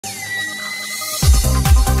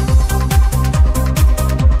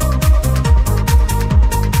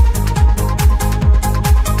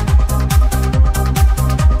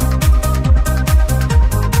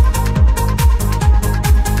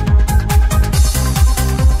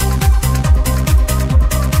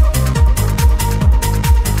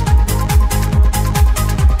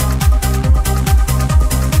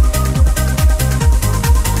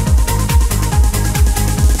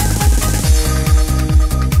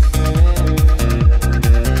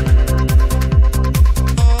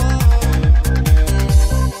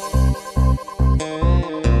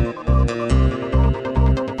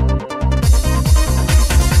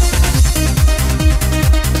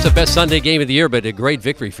best Sunday game of the year, but a great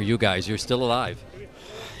victory for you guys. You're still alive.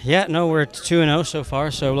 Yeah, no, we're 2-0 so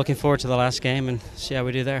far, so looking forward to the last game and see how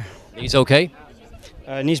we do there. Knees okay?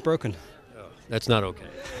 Knee's broken. Oh, that's not okay.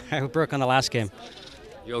 I broke on the last game.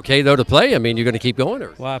 You okay, though, to play? I mean, you're going to keep going?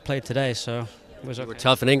 Or? Well, I played today, so it was okay. You were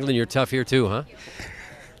tough in England. You're tough here, too, huh?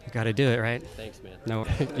 You got to do it, right? Thanks, man. No.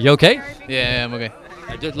 You okay? Yeah, I'm okay.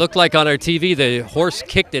 It looked like on our TV the horse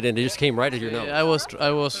kicked it and it just came right at your nose.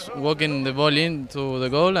 I was walking the ball into the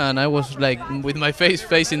goal and I was like with my face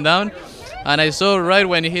facing down, and I saw right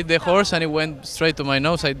when it hit the horse and it went straight to my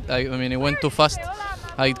nose. I mean, it went too fast.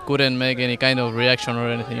 I couldn't make any kind of reaction or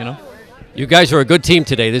anything, you know. You guys are a good team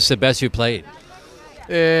today. This is the best you played.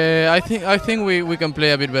 I think we can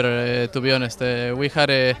play a bit better. To be honest, we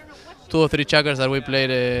had 2 or 3 checkers that we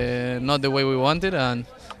played not the way we wanted,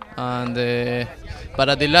 but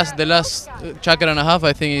at the last checker and a half,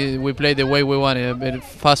 I think we played the way we wanted. A bit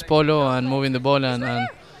fast polo and moving the ball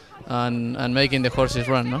and making the horses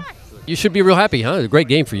run, no? You should be real happy, huh? A great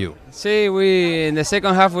game for you. See, we in the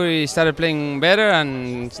second half we started playing better,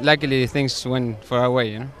 and luckily things went for our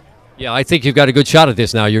way, you know. Yeah, I think you've got a good shot at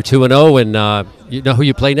this now. You're 2-0, and you know who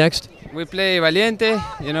you play next? We play Valiente.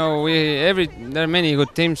 You know, there are many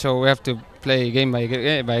good teams, so we have to play game by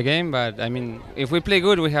game. But I mean, if we play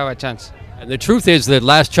good, we have a chance. And the truth is that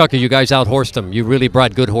last chucker, you guys out-horsed them. You really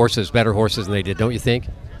brought good horses, better horses than they did, don't you think?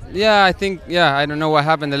 Yeah, I think. Yeah, I don't know what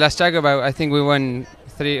happened the last chucker, but I think we won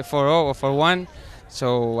 3-4-0 or 4-1.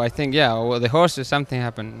 So I think, yeah, well, the horses, something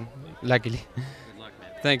happened, luckily. Good luck, man.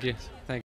 Thank you.